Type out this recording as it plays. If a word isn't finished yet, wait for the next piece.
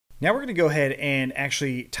Now we're going to go ahead and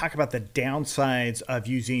actually talk about the downsides of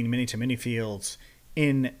using many-to-many fields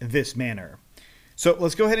in this manner. So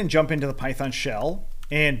let's go ahead and jump into the Python shell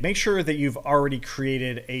and make sure that you've already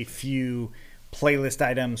created a few playlist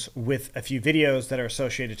items with a few videos that are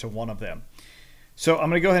associated to one of them. So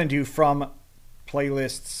I'm going to go ahead and do from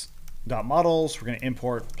playlists.models, we're going to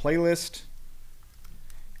import playlist,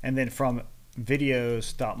 and then from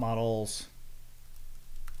videos.models,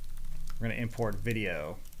 we're going to import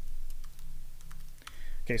video.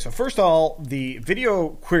 Okay, so first of all, the video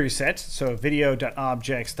query set, so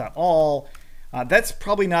video.objects.all, that's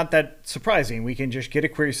probably not that surprising. We can just get a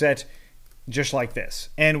query set just like this.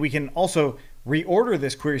 And we can also reorder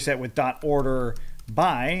this query set with .order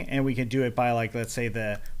by, and we can do it by, like, let's say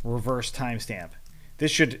the reverse timestamp.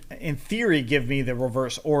 This should, in theory, give me the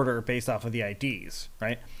reverse order based off of the IDs,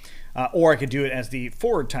 right? Or I could do it as the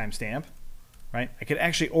forward timestamp, right? I could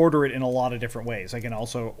actually order it in a lot of different ways. I can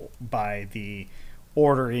also, by the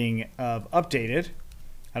ordering of updated,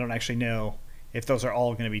 I don't actually know if those are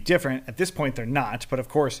all going to be different. At this point, they're not. But of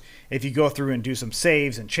course, if you go through and do some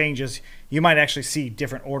saves and changes, you might actually see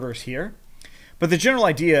different orders here. But the general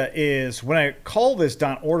idea is when I call this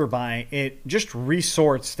 .order by, it just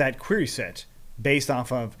resorts that query set based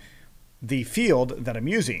off of the field that I'm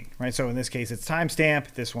using, right? So in this case, it's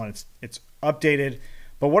timestamp. This one, it's updated.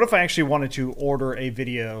 But what if I actually wanted to order a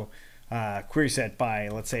video query set by,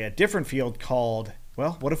 let's say, a different field called,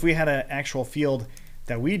 well, what if we had an actual field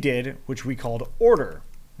that we did, which we called order,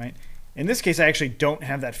 right? In this case, I actually don't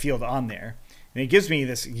have that field on there. And it gives me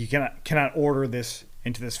this, you cannot order this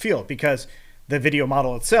into this field because the video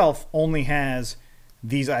model itself only has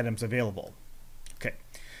these items available. Okay,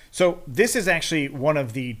 so this is actually one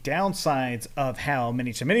of the downsides of how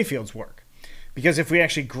many-to-many fields work. Because if we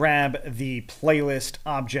actually grab the playlist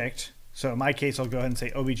object, so in my case, I'll go ahead and say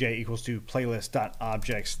obj equals to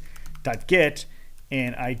playlist.objects.get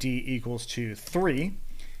and ID equals to 3.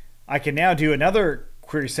 I can now do another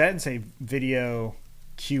query set and say video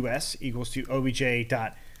qs equals to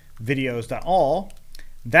obj.videos.all.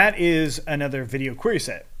 That is another video query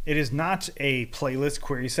set. It is not a playlist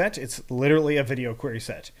query set. It's literally a video query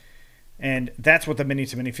set. And that's what the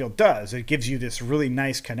many-to-many field does. It gives you this really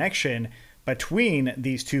nice connection between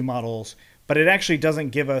these two models, but it actually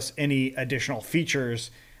doesn't give us any additional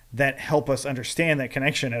features that help us understand that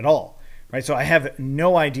connection at all, right? So I have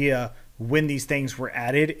no idea when these things were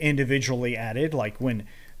added, individually added, like when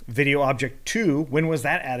video object 2, when was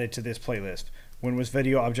that added to this playlist? When was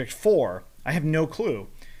video object 4? I have no clue,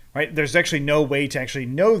 right? There's actually no way to actually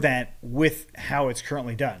know that with how it's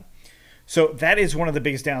currently done. So that is one of the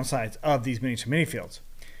biggest downsides of these many-to-many fields.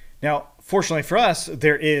 Now, fortunately for us,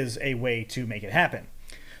 there is a way to make it happen.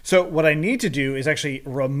 So what I need to do is actually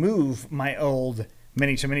remove my old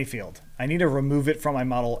many-to-many field. I need to remove it from my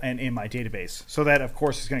model and in my database. So that, of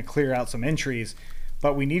course, is going to clear out some entries,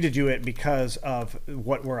 but we need to do it because of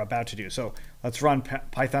what we're about to do. So let's run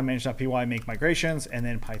python manage.py make migrations and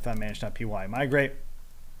then python manage.py migrate.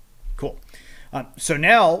 Cool. So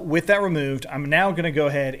now with that removed, I'm now going to go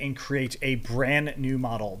ahead and create a brand new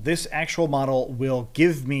model. This actual model will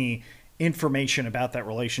give me information about that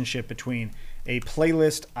relationship between a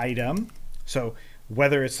playlist item. So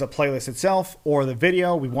whether it's the playlist itself or the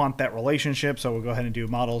video, we want that relationship. So we'll go ahead and do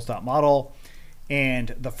models.model.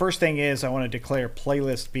 And the first thing is I want to declare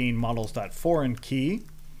playlist being models.foreign key.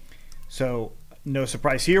 So no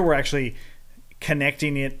surprise here, we're actually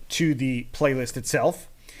connecting it to the playlist itself.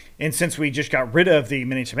 And since we just got rid of the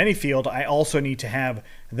many-to-many field, I also need to have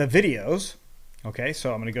the videos. Okay,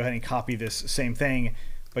 so I'm going to go ahead and copy this same thing,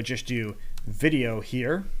 but just do video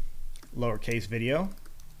here, lowercase video,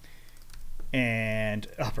 and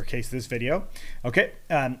uppercase this video. Okay,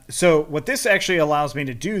 so what this actually allows me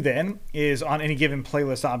to do then is on any given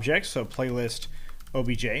playlist object, so playlist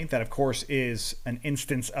obj, that of course is an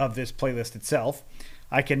instance of this playlist itself,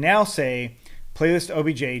 I can now say playlist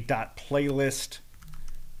obj.playlist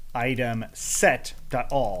item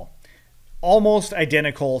set.all, almost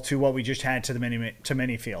identical to what we just had to the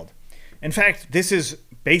many-to-many field. In fact, this is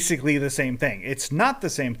basically the same thing. It's not the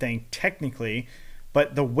same thing technically,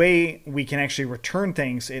 but the way we can actually return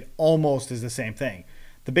things, it almost is the same thing.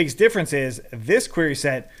 The biggest difference is this query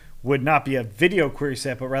set would not be a video query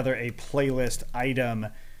set, but rather a playlist item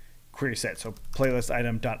query set. So playlist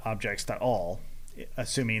item.objects.all,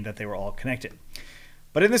 assuming that they were all connected.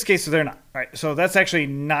 But in this case, they're not. All right, so that's actually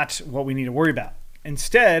not what we need to worry about.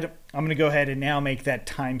 Instead, I'm going to go ahead and now make that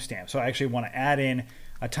timestamp. So I actually want to add in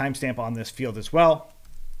a timestamp on this field as well.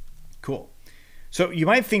 Cool. So you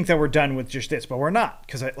might think that we're done with just this, but we're not,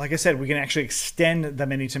 because like I said, we can actually extend the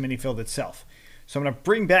many-to-many field itself. So I'm going to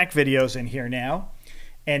bring back videos in here now,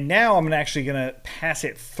 And now I'm actually going to pass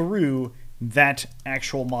it through that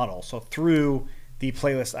actual model, so through the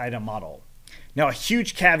playlist item model. Now, a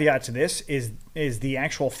huge caveat to this is the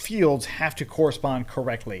actual fields have to correspond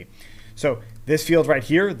correctly. So this field right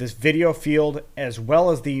here, this video field, as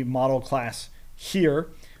well as the model class here,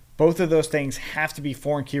 both of those things have to be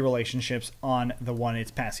foreign key relationships on the one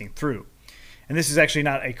it's passing through. And this is actually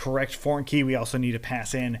not a correct foreign key. We also need to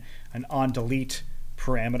pass in an onDelete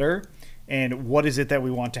parameter. And what is it that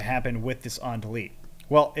we want to happen with this onDelete?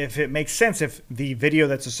 Well, if it makes sense, if the video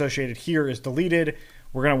that's associated here is deleted,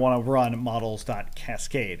 we're going to want to run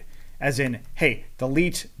models.cascade. As in, hey,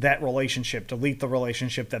 delete that relationship, delete the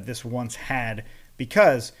relationship that this once had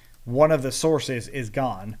because one of the sources is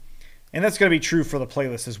gone. And that's going to be true for the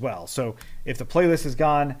playlist as well. So if the playlist is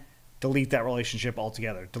gone, delete that relationship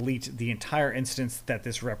altogether. Delete the entire instance that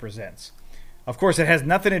this represents. Of course, it has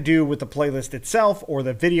nothing to do with the playlist itself or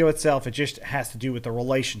the video itself. It just has to do with the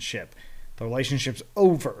relationship. The relationship's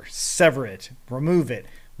over. Sever it. Remove it.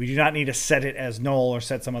 We do not need to set it as null or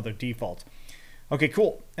set some other default. Okay,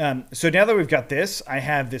 cool. So now that we've got this, I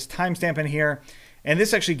have this timestamp in here, and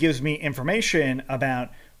this actually gives me information about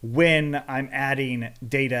when I'm adding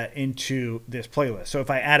data into this playlist. So if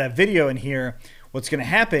I add a video in here, what's going to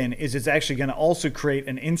happen is it's actually going to also create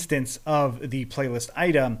an instance of the playlist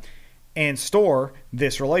item and store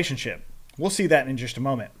this relationship. We'll see that in just a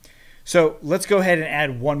moment. So let's go ahead and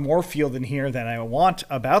add one more field in here that I want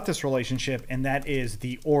about this relationship, and that is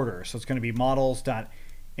the order. So it's going to be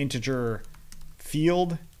models.integer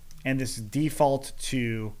field, and this is default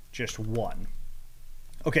to just 1.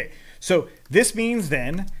 Okay, so this means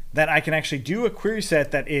then that I can actually do a query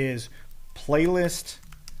set that is playlist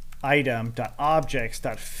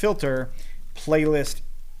item.objects.filter playlist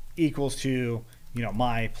equals to,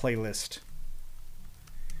 my playlist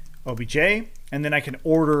obj, and then I can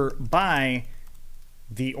order by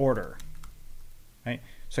the order, right?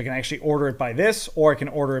 So I can actually order it by this, or I can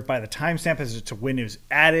order it by the timestamp as to when it was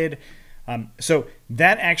added. So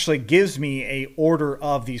that actually gives me a order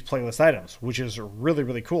of these playlist items, which is really,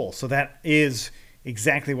 really cool. So that is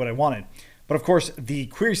exactly what I wanted. But of course, the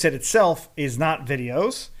query set itself is not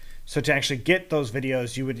videos. So to actually get those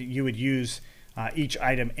videos, you would use each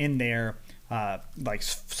item in there.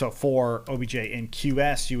 So for obj in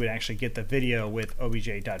QS, you would actually get the video with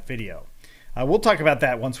obj.video. We'll talk about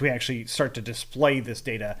that once we actually start to display this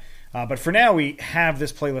data. But for now, we have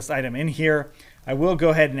this playlist item in here. I will go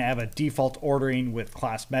ahead and have a default ordering with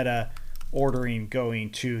class meta ordering going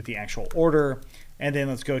to the actual order. And then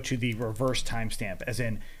let's go to the reverse timestamp, as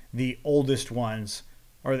in the oldest ones,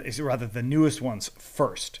 or rather the newest ones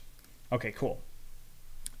first. Okay, cool.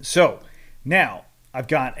 So now I've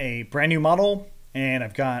got a brand new model and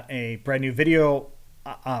I've got a brand new video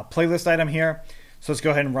playlist item here. So let's go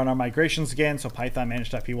ahead and run our migrations again. So Python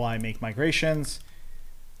manage.py make migrations,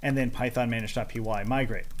 and then Python manage.py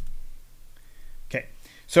migrate. Okay,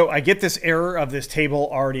 so I get this error of this table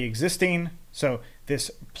already existing. So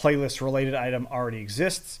this playlist related item already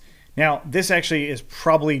exists. Now, this actually is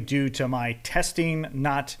probably due to my testing,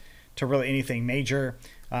 not to really anything major.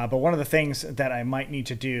 But one of the things that I might need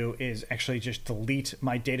to do is actually just delete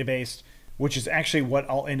my database, which is actually what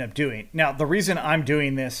I'll end up doing. Now, the reason I'm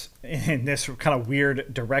doing this in this kind of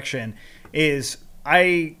weird direction is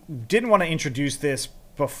I didn't want to introduce this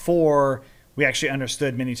before we actually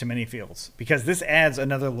understood many-to-many fields, because this adds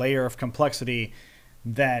another layer of complexity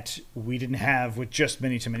that we didn't have with just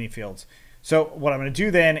many-to-many fields. So what I'm going to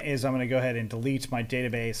do then is I'm going to go ahead and delete my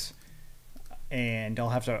database, and I'll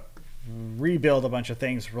have to rebuild a bunch of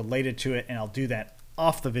things related to it, and I'll do that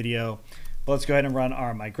off the video. But let's go ahead and run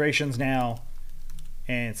our migrations now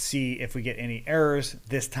and see if we get any errors.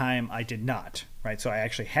 This time I did not, right? So I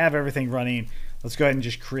actually have everything running. Let's go ahead and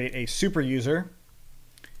just create a super user.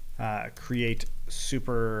 Create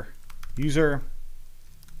super user,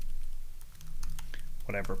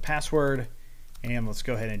 whatever password, and let's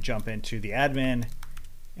go ahead and jump into the admin,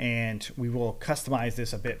 and we will customize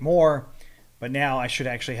this a bit more. But now I should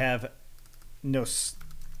actually have no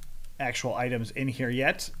actual items in here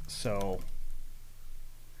yet. So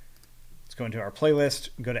let's go into our playlist,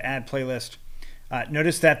 go to add playlist.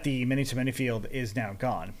 Notice that the many-to-many field is now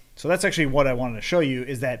gone. So that's actually what I wanted to show you,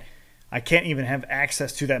 is that I can't even have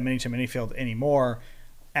access to that many-to-many field anymore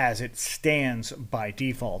as it stands by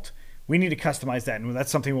default. We need to customize that, and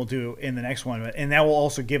that's something we'll do in the next one. And that will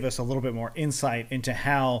also give us a little bit more insight into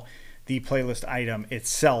how the playlist item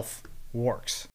itself works.